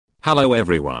Hello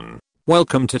everyone.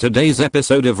 Welcome to today's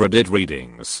episode of Reddit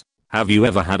Readings. Have you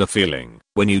ever had a feeling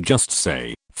when you just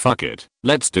say, fuck it,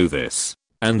 let's do this,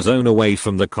 and zone away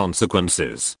from the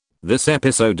consequences? This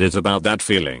episode is about that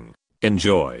feeling.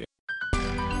 Enjoy.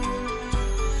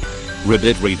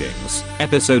 Reddit Readings,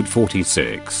 episode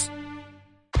 46.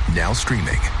 Now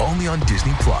streaming only on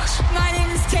Disney Plus. My name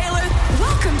is Taylor.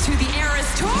 Welcome to the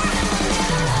Eras Tour.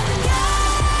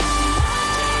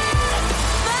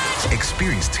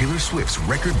 Experience Taylor Swift's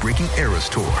record-breaking Eras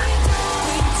Tour.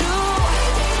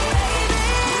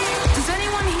 Does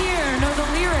anyone here know the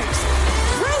lyrics?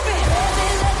 Prove it!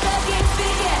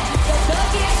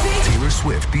 Taylor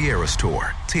Swift The Eras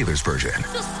Tour, Taylor's version,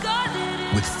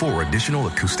 with 4 additional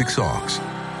acoustic songs.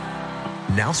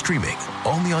 Now streaming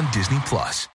only on Disney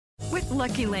Plus. With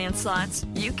Lucky Land Slots,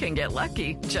 you can get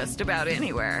lucky just about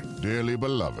anywhere. Dearly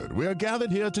beloved, we are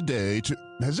gathered here today to...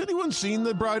 Has anyone seen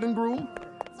the bride and groom?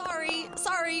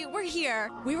 Sorry, we're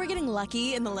here. We were getting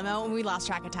lucky in the limo and we lost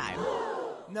track of time.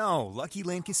 No, Lucky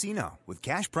Land Casino, with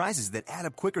cash prizes that add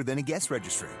up quicker than a guest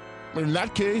registry. In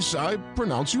that case, I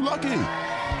pronounce you lucky.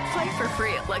 Play for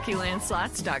free at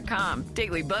LuckyLandSlots.com.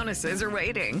 Daily bonuses are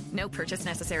waiting. No purchase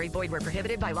necessary. Void where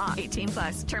prohibited by law.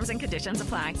 18+. Terms and conditions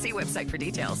apply. See website for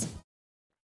details.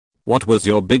 What was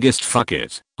your biggest fuck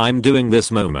it, I'm doing this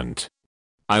moment?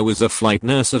 I was a flight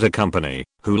nurse at a company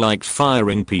who liked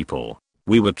firing people.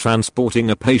 We were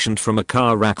transporting a patient from a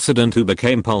car accident who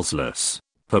became pulseless.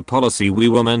 Per policy, we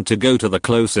were meant to go to the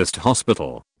closest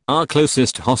hospital. Our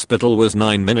closest hospital was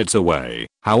 9 minutes away.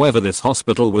 However, this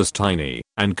hospital was tiny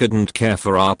and couldn't care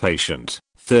for our patient.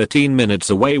 13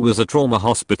 minutes away was a trauma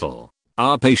hospital.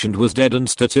 Our patient was dead and,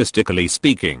 statistically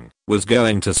speaking, was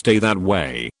going to stay that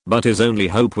way, but his only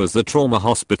hope was the trauma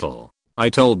hospital. I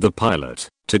told the pilot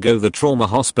to go the trauma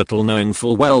hospital, knowing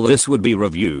full well this would be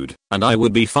reviewed and I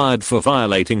would be fired for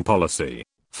violating policy.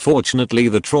 Fortunately,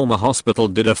 the trauma hospital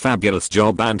did a fabulous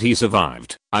job and he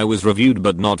survived. I was reviewed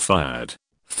but not fired.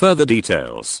 Further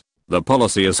details. The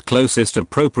policy is closest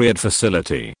appropriate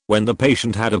facility when the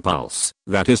patient had a pulse,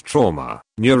 that is trauma,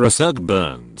 neurosurg,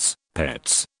 burns,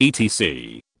 pets,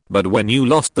 etc. But when you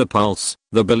lost the pulse,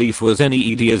 the belief was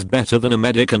any ED is better than a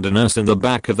medic and a nurse in the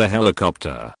back of the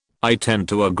helicopter. I tend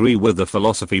to agree with the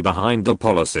philosophy behind the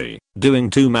policy.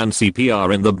 Doing 2-man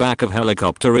CPR in the back of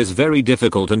helicopter is very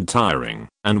difficult and tiring,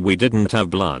 and we didn't have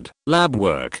blood, lab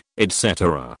work,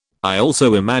 etc. I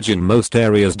also imagine most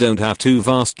areas don't have two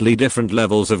vastly different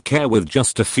levels of care with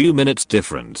just a few minutes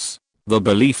difference. The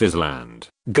belief is land,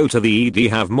 go to the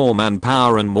ED, have more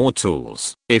manpower and more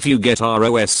tools. If you get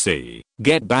ROSC,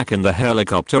 get back in the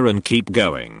helicopter and keep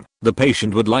going. The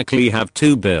patient would likely have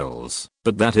 2 bills,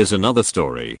 but that is another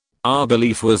story. Our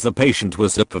belief was the patient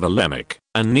was hypothalamic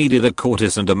and needed a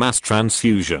cortis and a mass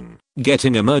transfusion.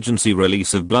 Getting emergency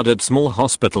release of blood at small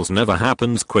hospitals never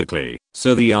happens quickly,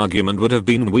 so the argument would have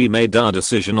been we made our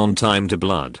decision on time to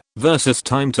blood versus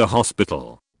time to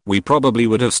hospital. We probably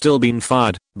would have still been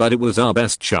fired, but it was our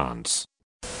best chance.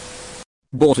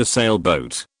 Bought a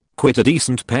sailboat. Quit a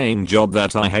decent paying job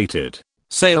that I hated.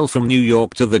 Sailed from New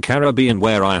York to the Caribbean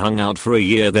where I hung out for a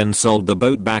year, then sold the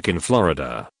boat back in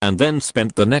Florida, and then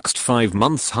spent the next 5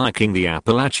 months hiking the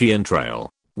Appalachian Trail.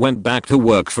 Went back to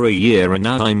work for a year and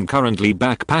now I'm currently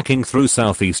backpacking through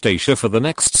Southeast Asia for the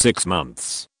next 6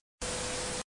 months.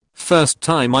 First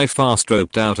time I fast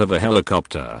roped out of a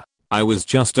helicopter. I was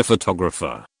just a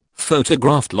photographer.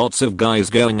 Photographed lots of guys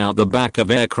going out the back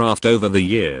of aircraft over the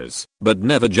years, but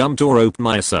never jumped or roped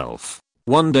myself.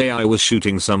 One day I was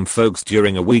shooting some folks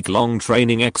during a week-long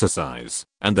training exercise,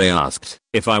 and they asked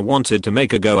if I wanted to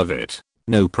make a go of it.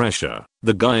 No pressure.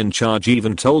 The guy in charge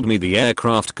even told me the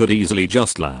aircraft could easily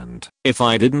just land if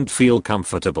I didn't feel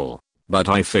comfortable. But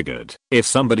I figured, if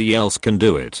somebody else can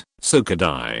do it, so could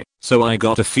I. So I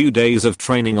got a few days of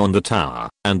training on the tower,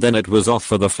 and then it was off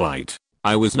for the flight.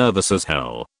 I was nervous as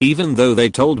hell, even though they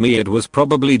told me it was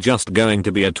probably just going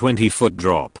to be a 20-foot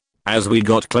drop. As we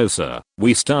got closer,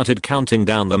 we started counting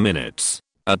down the minutes.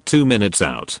 At 2 minutes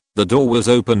out, the door was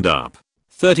opened up.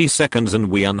 30 seconds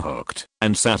and we unhooked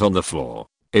and sat on the floor.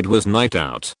 It was night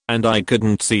out and I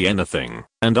couldn't see anything,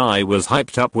 and I was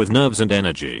hyped up with nerves and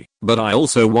energy, but I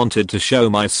also wanted to show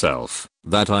myself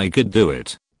that I could do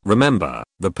it. Remember,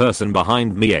 the person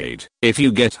behind me aid. If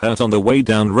you get hurt on the way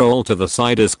down, roll to the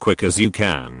side as quick as you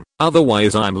can.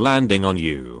 Otherwise I'm landing on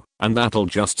you, and that'll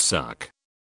just suck.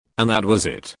 And that was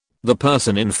it. The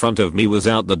person in front of me was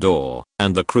out the door,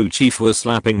 and the crew chief was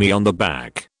slapping me on the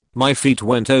back. My feet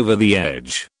went over the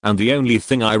edge, and the only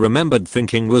thing I remembered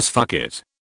thinking was fuck it.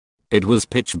 It was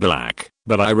pitch black,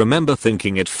 but I remember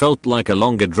thinking it felt like a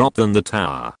longer drop than the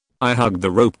tower. I hugged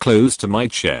the rope close to my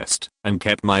chest and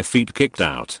kept my feet kicked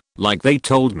out, like they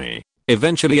told me.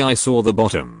 Eventually I saw the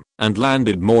bottom, and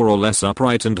landed more or less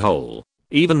upright and whole.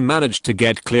 Even managed to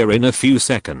get clear in a few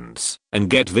seconds, and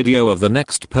get video of the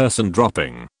next person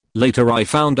dropping. Later I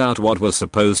found out what was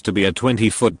supposed to be a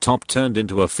 20-foot top turned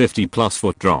into a 50+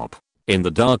 foot drop. In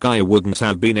the dark I wouldn't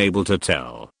have been able to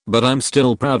tell, but I'm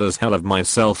still proud as hell of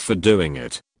myself for doing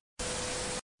it.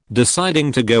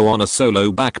 Deciding to go on a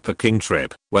solo backpacking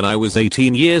trip when I was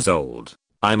 18 years old.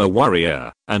 I'm a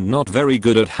worrier and not very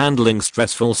good at handling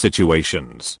stressful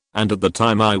situations, and at the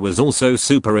time I was also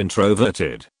super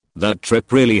introverted. That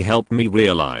trip really helped me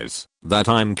realize that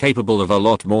I'm capable of a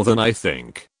lot more than I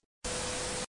think.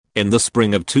 In the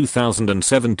spring of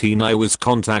 2017 I was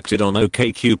contacted on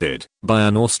OkCupid by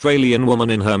an Australian woman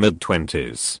in her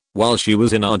mid-20s while she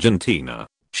was in Argentina.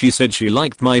 She said she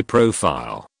liked my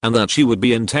profile and that she would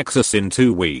be in Texas in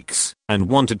 2 weeks and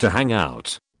wanted to hang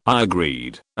out. I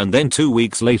agreed, and then 2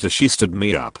 weeks later she stood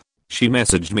me up. She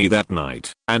messaged me that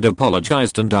night and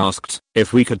apologized and asked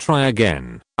if we could try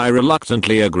again. I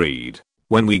reluctantly agreed.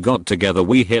 When we got together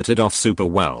we hit it off super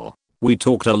well. We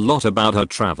talked a lot about her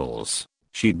travels.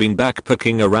 She'd been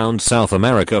backpacking around South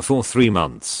America for 3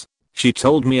 months. She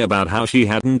told me about how she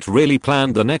hadn't really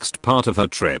planned the next part of her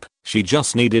trip. She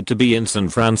just needed to be in San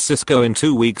Francisco in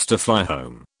 2 weeks to fly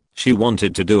home. She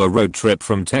wanted to do a road trip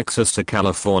from Texas to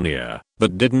California,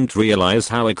 but didn't realize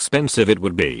how expensive it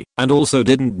would be, and also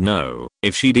didn't know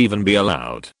if she'd even be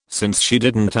allowed, since she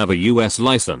didn't have a US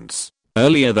license.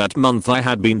 Earlier that month I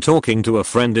had been talking to a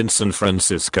friend in San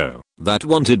Francisco that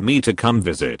wanted me to come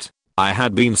visit. I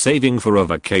had been saving for a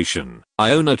vacation.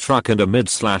 I own a truck and a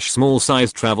mid/small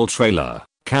size travel trailer.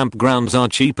 Campgrounds are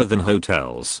cheaper than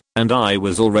hotels, and I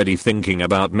was already thinking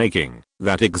about making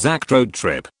that exact road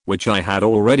trip, which I had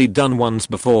already done once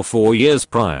before 4 years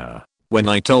prior. When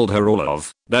I told her all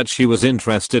of that, she was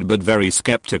interested but very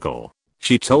skeptical.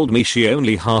 She told me she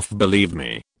only half believed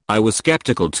me. I was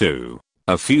skeptical too.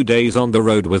 A few days on the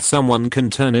road with someone can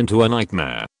turn into a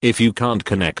nightmare if you can't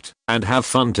connect and have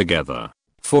fun together.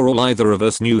 For all either of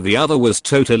us knew, the other was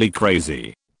totally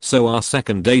crazy. So our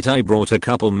second date I brought a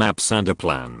couple maps and a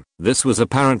plan. This was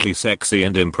apparently sexy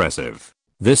and impressive.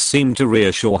 This seemed to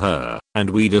reassure her, and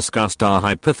we discussed our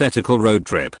hypothetical road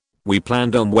trip. We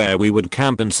planned on where we would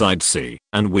camp and sightsee,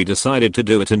 and we decided to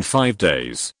do it in 5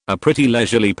 days, a pretty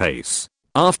leisurely pace.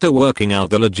 After working out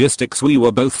the logistics we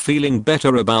were both feeling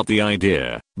better about the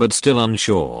idea, but still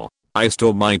unsure. I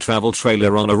stored my travel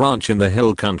trailer on a ranch in the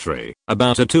hill country,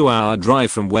 about a 2-hour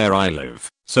drive from where I live,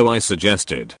 so I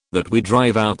suggested that we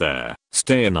drive out there,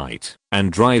 stay a night,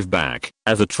 and drive back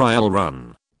as a trial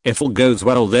run. If all goes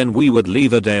well then we would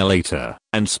leave a day later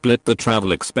and split the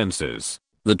travel expenses.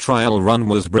 The trial run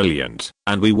was brilliant,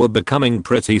 and we were becoming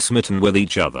pretty smitten with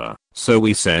each other, so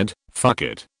we said, fuck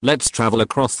it, let's travel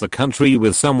across the country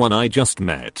with someone I just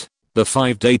met. The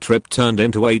 5-day trip turned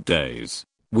into 8 days.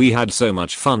 We had so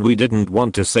much fun we didn't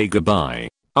want to say goodbye.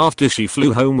 After she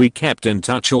flew home we kept in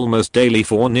touch almost daily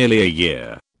for nearly a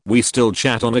year. We still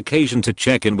chat on occasion to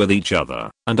check in with each other,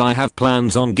 and I have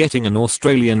plans on getting an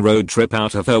Australian road trip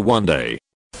out of her one day.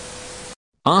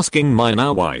 Asking my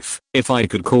now wife if I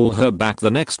could call her back the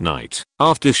next night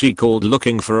after she called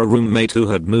looking for a roommate who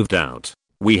had moved out.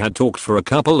 We had talked for a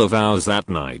couple of hours that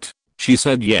night. She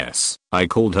said yes. I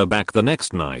called her back the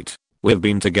next night. We've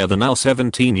been together now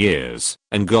 17 years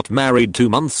and got married 2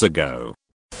 months ago.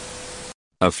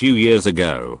 A few years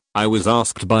ago, I was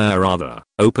asked by a rather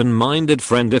open-minded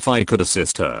friend if I could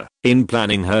assist her in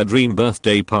planning her dream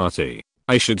birthday party.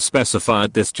 I should specify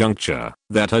at this juncture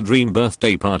that her dream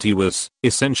birthday party was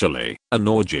essentially an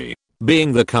orgy.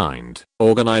 Being the kind,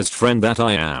 organized friend that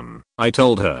I am, I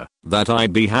told her that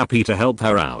I'd be happy to help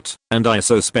her out, and I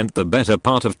so spent the better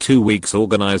part of 2 weeks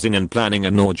organizing and planning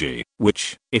an orgy,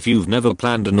 which, if you've never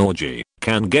planned an orgy,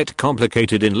 can get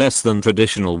complicated in less than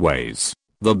traditional ways.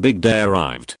 The big day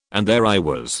arrived, and there I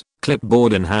was,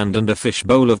 clipboard in hand and a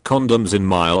fishbowl of condoms in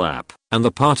my lap, and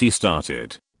the party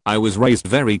started. I was raised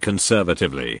very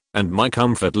conservatively, and my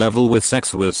comfort level with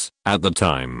sex was, at the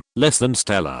time, less than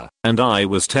stellar, and I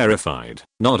was terrified,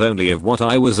 not only of what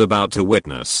I was about to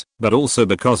witness, but also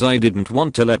because I didn't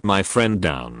want to let my friend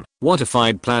down. What if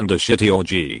I'd planned a shitty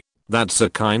orgy? That's a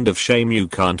kind of shame you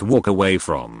can't walk away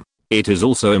from. It is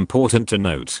also important to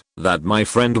note that my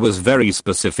friend was very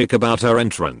specific about her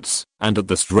entrance, and at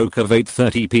the stroke of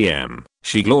 8:30 p.m.,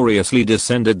 she gloriously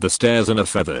descended the stairs in a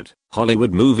feathered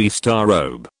Hollywood movie star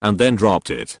robe and then dropped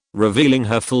it, revealing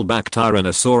her full back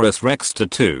Tyrannosaurus Rex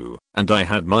tattoo, and I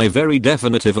had my very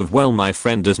definitive of, well, my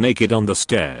friend is naked on the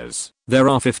stairs. There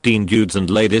are 15 dudes and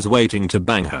ladies waiting to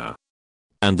bang her.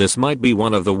 And this might be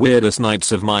one of the weirdest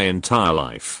nights of my entire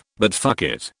life, but fuck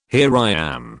it. Here I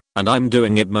am, and I'm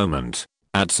doing it moment.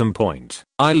 At some point,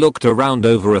 I looked around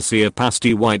over a sea of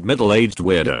pasty white middle-aged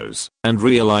weirdos and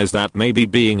realized that maybe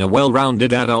being a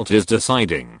well-rounded adult is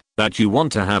deciding that you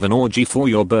want to have an orgy for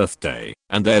your birthday,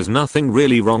 and there's nothing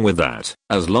really wrong with that,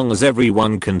 as long as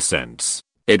everyone consents.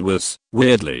 It was,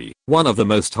 weirdly, one of the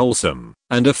most wholesome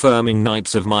and affirming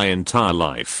nights of my entire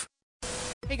life.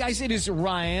 Hey guys, it is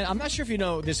Ryan. I'm not sure if you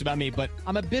know this about me, but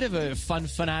I'm a bit of a fun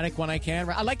fanatic when I can.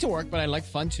 I like to work, but I like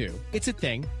fun too. It's a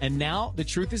thing. And now the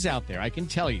truth is out there. I can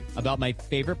tell you about my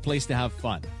favorite place to have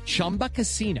fun. Chumba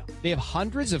Casino. They have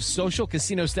hundreds of social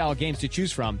casino style games to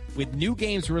choose from with new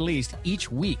games released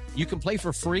each week. You can play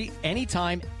for free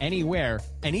anytime, anywhere.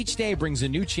 And each day brings a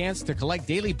new chance to collect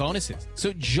daily bonuses.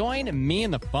 So join me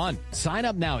in the fun. Sign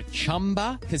up now at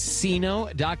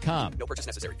ChumbaCasino.com. No purchase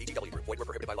necessary. VGW Group. Void where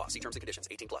prohibited by law. See terms and conditions.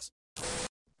 18+.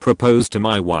 Proposed to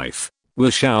my wife.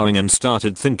 Was showering and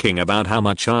started thinking about how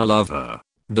much I love her.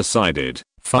 Decided,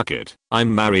 fuck it,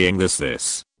 I'm marrying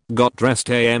this. Got dressed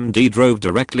AMD, drove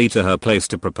directly to her place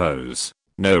to propose.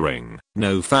 No ring,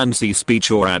 no fancy speech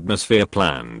or atmosphere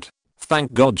planned.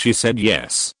 Thank God she said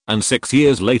yes, and 6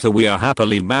 years later we are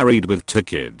happily married with 2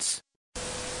 kids.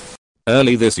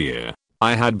 Early this year,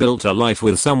 I had built a life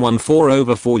with someone for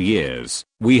over 4 years.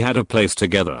 We had a place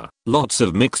together, lots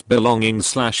of mixed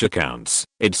belongings / accounts,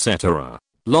 etc.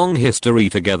 Long history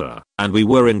together, and we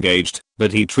were engaged,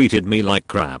 but he treated me like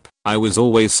crap. I was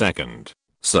always second.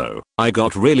 So, I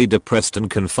got really depressed and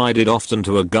confided often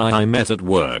to a guy I met at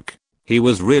work. He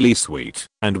was really sweet,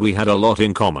 and we had a lot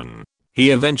in common.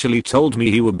 He eventually told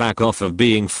me he would back off of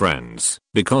being friends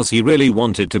because he really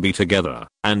wanted to be together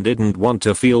and didn't want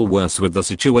to feel worse with the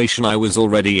situation I was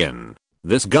already in.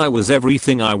 This guy was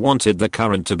everything I wanted the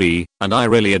current to be, and I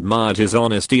really admired his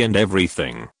honesty and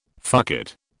everything. Fuck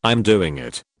it. I'm doing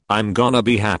it. I'm gonna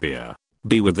be happier.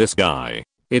 Be with this guy.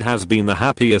 It has been the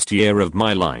happiest year of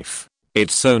my life.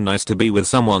 It's so nice to be with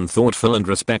someone thoughtful and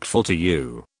respectful to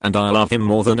you, and I love him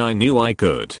more than I knew I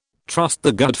could. Trust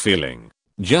the gut feeling.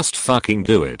 Just fucking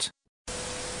do it.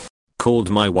 Called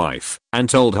my wife and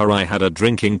told her I had a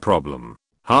drinking problem.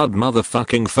 Hard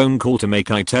motherfucking phone call to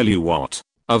make, I tell you what.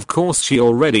 Of course she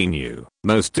already knew,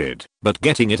 most did, but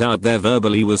getting it out there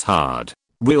verbally was hard.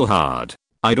 Real hard.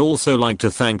 I'd also like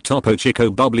to thank Topo Chico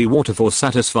Bubbly Water for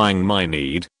satisfying my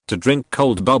need to drink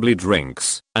cold bubbly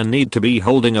drinks and need to be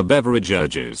holding a beverage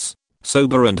urges.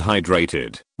 Sober and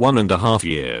hydrated, 1.5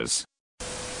 years.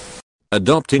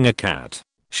 Adopting a cat.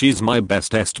 She's my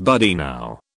bestest buddy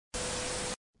now.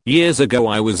 Years ago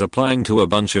I was applying to a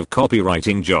bunch of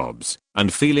copywriting jobs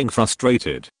and feeling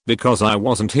frustrated because I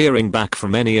wasn't hearing back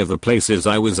from any of the places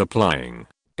I was applying.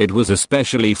 It was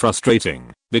especially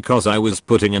frustrating because I was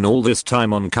putting in all this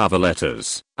time on cover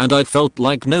letters and I felt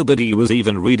like nobody was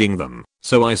even reading them.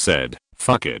 So I said,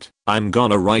 fuck it, I'm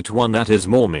gonna write one that is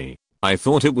more me. I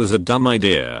thought it was a dumb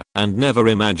idea and never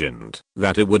imagined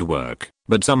that it would work,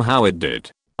 but somehow it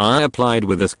did. I applied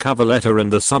with this cover letter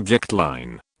and the subject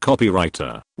line,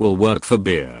 copywriter, will work for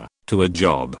beer, to a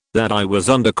job that I was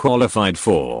underqualified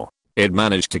for. It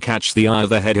managed to catch the eye of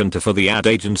the headhunter for the ad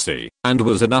agency and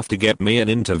was enough to get me an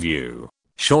interview.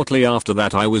 Shortly after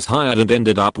that I was hired and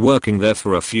ended up working there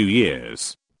for a few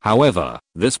years. However,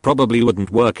 this probably wouldn't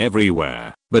work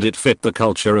everywhere, but it fit the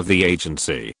culture of the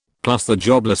agency. Plus the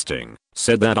job listing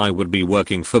said that I would be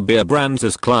working for beer brands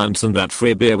as clients and that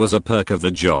free beer was a perk of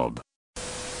the job.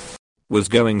 Was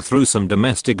going through some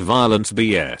domestic violence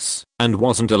BS and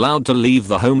wasn't allowed to leave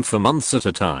the home for months at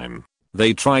a time.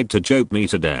 They tried to choke me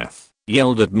to death,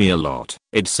 yelled at me a lot,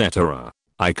 etc.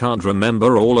 I can't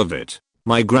remember all of it.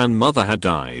 My grandmother had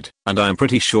died, and I'm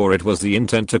pretty sure it was the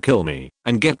intent to kill me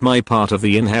and get my part of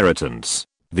the inheritance.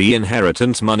 The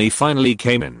inheritance money finally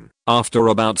came in after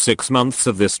about 6 months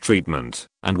of this treatment,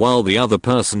 and while the other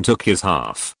person took his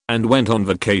half and went on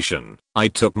vacation, I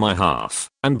took my half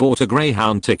and bought a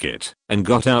Greyhound ticket and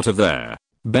got out of there.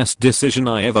 Best decision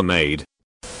I ever made.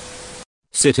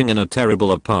 Sitting in a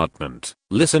terrible apartment,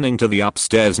 listening to the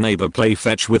upstairs neighbor play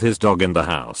fetch with his dog in the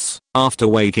house, after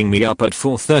waking me up at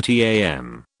 4:30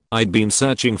 a.m. I'd been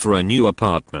searching for a new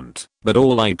apartment, but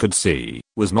all I could see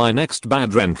was my next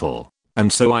bad rental. And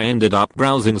so I ended up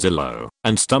browsing Zillow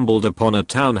and stumbled upon a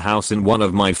townhouse in one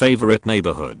of my favorite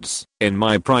neighborhoods, in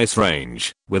my price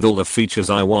range, with all the features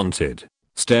I wanted.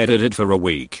 Stared at it for a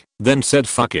week, then said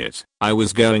fuck it, I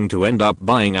was going to end up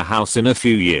buying a house in a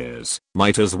few years,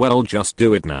 might as well just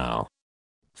do it now.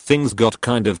 Things got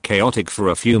kind of chaotic for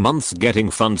a few months getting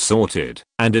funds sorted,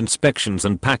 and inspections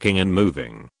and packing and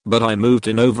moving, but I moved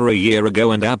in over a year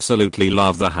ago and absolutely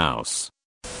love the house.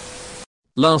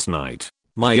 Last night,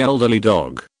 my elderly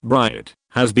dog, Bryant,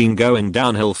 has been going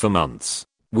downhill for months.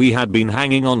 We had been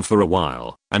hanging on for a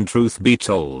while, and truth be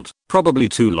told, probably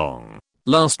too long.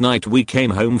 Last night we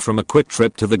came home from a quick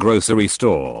trip to the grocery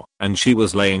store, and she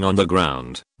was laying on the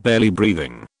ground, barely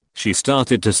breathing. She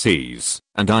started to seize,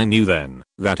 and I knew then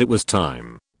that it was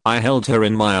time. I held her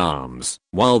in my arms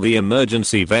while the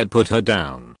emergency vet put her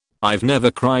down. I've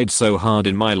never cried so hard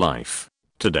in my life.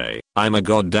 Today, I'm a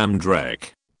goddamn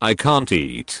wreck. I can't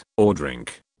eat or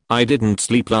drink. I didn't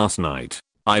sleep last night.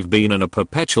 I've been in a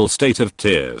perpetual state of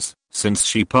tears since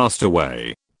she passed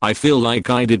away. I feel like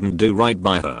I didn't do right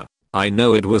by her. I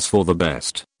know it was for the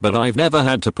best, but I've never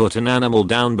had to put an animal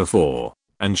down before.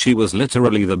 And she was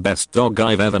literally the best dog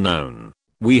I've ever known.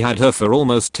 We had her for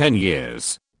almost 10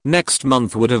 years. Next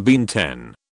month would have been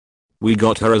 10. We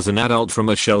got her as an adult from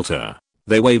a shelter.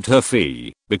 They waived her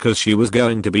fee because she was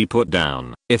going to be put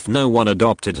down if no one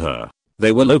adopted her.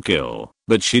 They were local,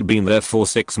 but she'd been there for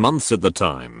 6 months at the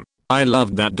time. I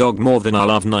loved that dog more than I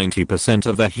love 90%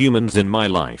 of the humans in my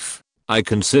life. I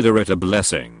consider it a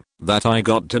blessing that I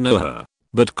got to know her.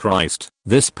 But Christ,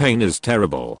 this pain is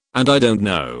terrible, and I don't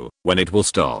know when it will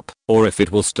stop, or if it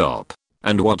will stop.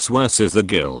 And what's worse is the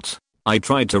guilt. I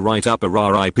tried to write up a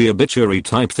RIP obituary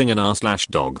type thing in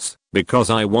r/dogs, because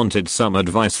I wanted some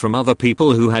advice from other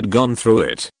people who had gone through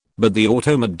it. But the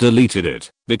automat deleted it,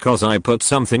 because I put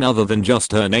something other than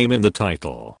just her name in the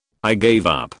title. I gave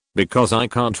up, because I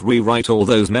can't rewrite all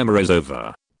those memories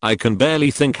over. I can barely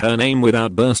think her name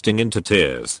without bursting into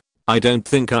tears. I don't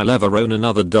think I'll ever own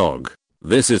another dog.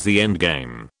 This is the end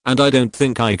game, and I don't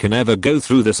think I can ever go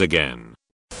through this again.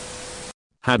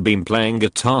 Had been playing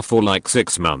guitar for like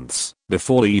 6 months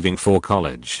before leaving for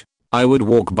college. I would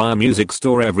walk by a music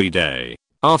store every day.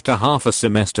 After half a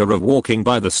semester of walking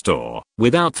by the store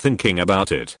without thinking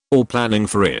about it or planning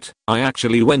for it, I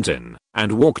actually went in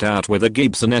and walked out with a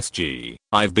Gibson SG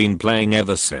I've been playing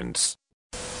ever since.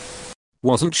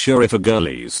 Wasn't sure if a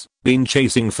girlie's been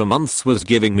chasing for months was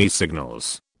giving me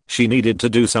signals. She needed to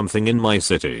do something in my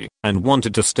city and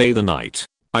wanted to stay the night.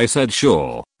 I said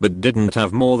sure, but didn't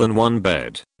have more than one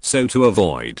bed, so to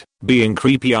avoid being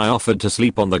creepy I offered to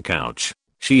sleep on the couch.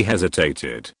 She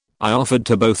hesitated. I offered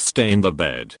to both stay in the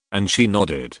bed, and she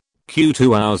nodded. Cue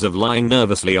 2 hours of lying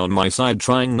nervously on my side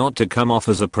trying not to come off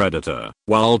as a predator,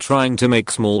 while trying to make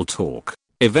small talk.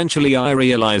 Eventually I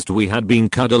realized we had been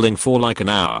cuddling for like an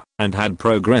hour, and had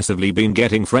progressively been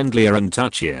getting friendlier and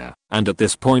touchier, and at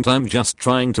this point I'm just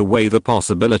trying to weigh the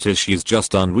possibilities she's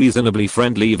just unreasonably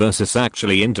friendly versus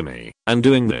actually into me, and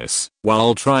doing this,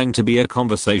 while trying to be a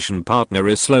conversation partner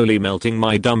is slowly melting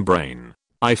my dumb brain.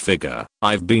 I figure,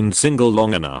 I've been single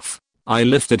long enough. I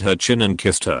lifted her chin and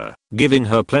kissed her, giving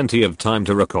her plenty of time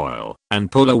to recoil,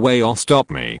 and pull away or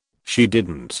stop me. She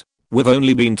didn't. We've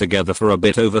only been together for a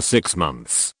bit over 6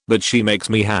 months, but she makes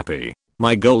me happy.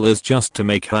 My goal is just to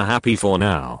make her happy for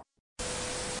now.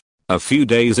 A few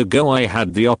days ago I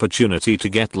had the opportunity to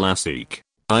get LASIK.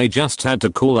 I just had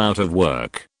to call out of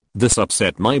work. This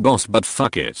upset my boss but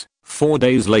fuck it. 4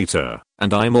 days later,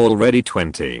 and I'm already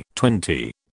 20.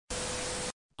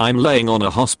 I'm laying on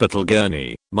a hospital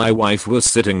gurney. My wife was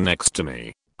sitting next to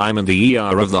me. I'm in the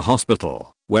ER of the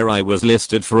hospital, where I was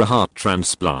listed for a heart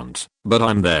transplant, but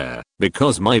I'm there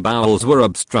because my bowels were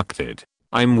obstructed.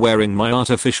 I'm wearing my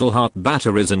artificial heart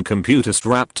batteries and computer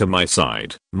strapped to my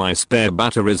side, my spare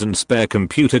batteries and spare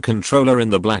computer controller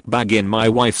in the black bag in my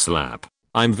wife's lap.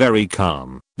 I'm very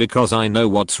calm, because I know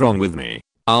what's wrong with me.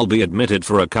 I'll be admitted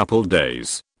for a couple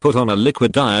days, put on a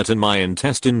liquid diet and my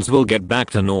intestines will get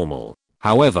back to normal.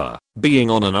 However,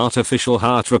 being on an artificial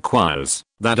heart requires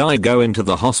that I go into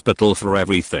the hospital for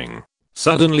everything.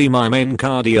 Suddenly my main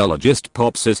cardiologist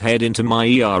pops his head into my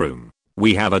ER room.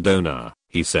 "We have a donor,"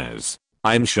 he says.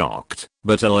 I'm shocked,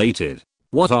 but elated.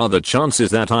 What are the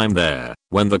chances that I'm there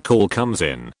when the call comes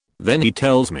in? Then he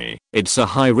tells me it's a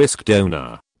high-risk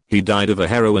donor. He died of a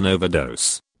heroin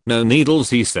overdose. No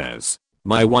needles, he says.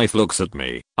 My wife looks at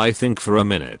me, I think for a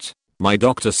minute. My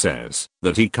doctor says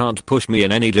that he can't push me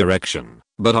in any direction,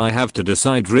 but I have to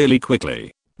decide really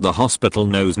quickly. The hospital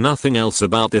knows nothing else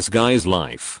about this guy's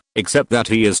life, except that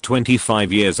he is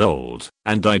 25 years old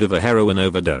and died of a heroin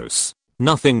overdose.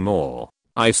 Nothing more.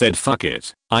 I said fuck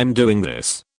it, I'm doing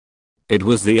this. It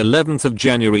was the 11th of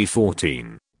January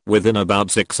 14. Within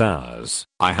about 6 hours,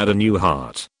 I had a new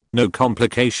heart. No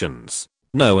complications.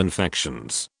 No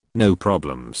infections. No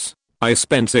problems. I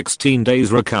spent 16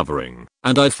 days recovering,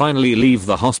 and I finally leave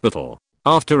the hospital.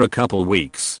 After a couple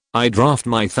weeks, I draft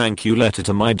my thank you letter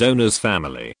to my donor's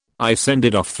family. I send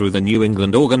it off through the New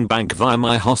England Organ Bank via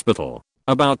my hospital.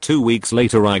 About 2 weeks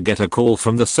later I get a call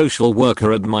from the social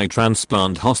worker at my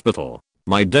transplant hospital.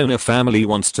 My donor family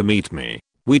wants to meet me.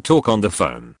 We talk on the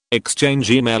phone, exchange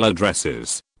email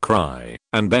addresses, cry,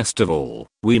 and best of all,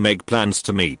 we make plans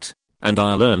to meet. And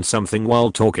I learned something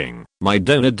while talking. My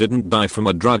donor didn't die from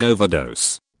a drug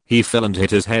overdose. He fell and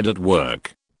hit his head at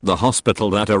work. The hospital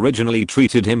that originally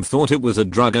treated him thought it was a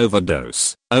drug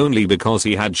overdose, only because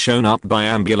he had shown up by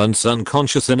ambulance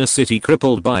unconscious in a city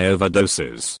crippled by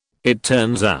overdoses. It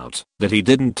turns out that he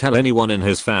didn't tell anyone in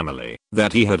his family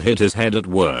that he had hit his head at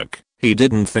work. He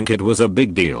didn't think it was a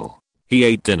big deal. He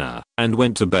ate dinner and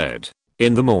went to bed.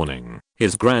 In the morning,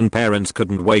 his grandparents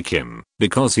couldn't wake him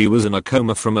because he was in a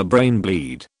coma from a brain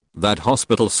bleed. That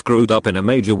hospital screwed up in a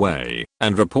major way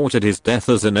and reported his death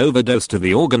as an overdose to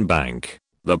the organ bank.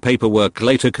 The paperwork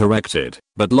later corrected,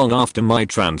 but long after my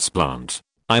transplant.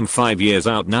 I'm 5 years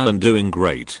out now and doing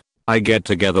great. I get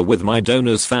together with my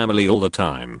donor's family all the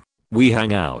time. We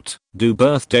hang out, do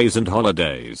birthdays and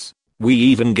holidays. We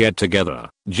even get together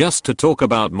just to talk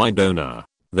about my donor.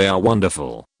 They are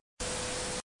wonderful.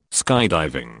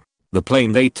 Skydiving. The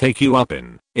plane they take you up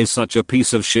in is such a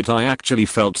piece of shit. I actually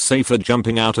felt safer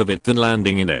jumping out of it than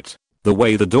landing in it. The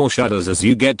way the door shutters as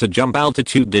you get to jump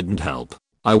altitude didn't help.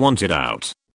 I wanted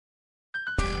out.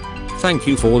 Thank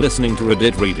you for listening to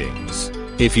Reddit Readings.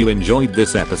 If you enjoyed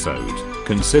this episode,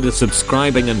 consider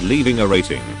subscribing and leaving a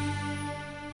rating.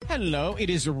 Hello, it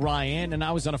is Ryan, and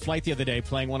I was on a flight the other day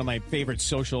playing one of my favorite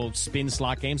social spin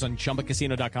slot games on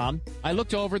ChumbaCasino.com. I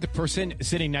looked over at the person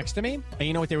sitting next to me, and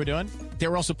you know what they were doing? They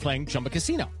were also playing Chumba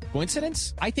Casino.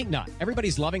 Coincidence? I think not.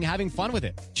 Everybody's loving having fun with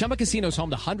it. Chumba Casino is home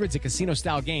to hundreds of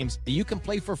casino-style games that you can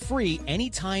play for free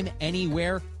anytime,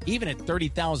 anywhere, even at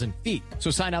 30,000 feet.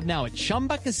 So sign up now at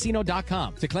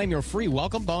ChumbaCasino.com to claim your free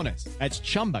welcome bonus. That's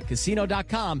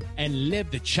ChumbaCasino.com and live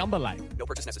the Chumba life. No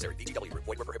purchase necessary. VGW. Void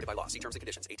where prohibited by law. See terms and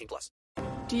conditions. 18+.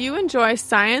 Do you enjoy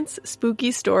science,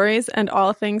 spooky stories, and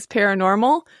all things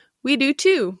paranormal? We do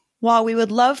too. While we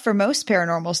would love for most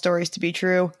paranormal stories to be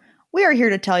true, we are here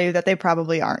to tell you that they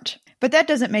probably aren't. But that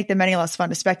doesn't make them any less fun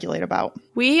to speculate about.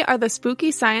 We are the Spooky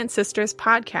Science Sisters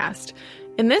podcast.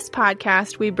 In this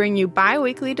podcast, we bring you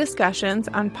bi-weekly discussions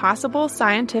on possible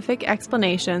scientific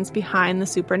explanations behind the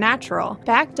supernatural.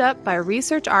 Backed up by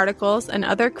research articles and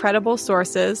other credible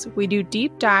sources, we do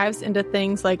deep dives into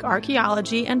things like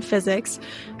archaeology and physics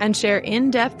and share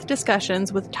in-depth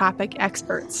discussions with topic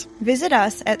experts. Visit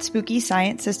us at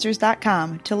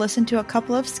SpookyScienceSisters.com to listen to a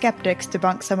couple of skeptics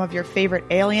debunk some of your favorite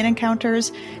alien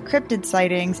encounters, cryptid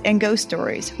sightings, and ghost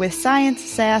stories with science,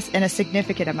 sass, and a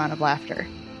significant amount of laughter.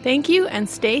 Thank you, and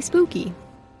stay spooky.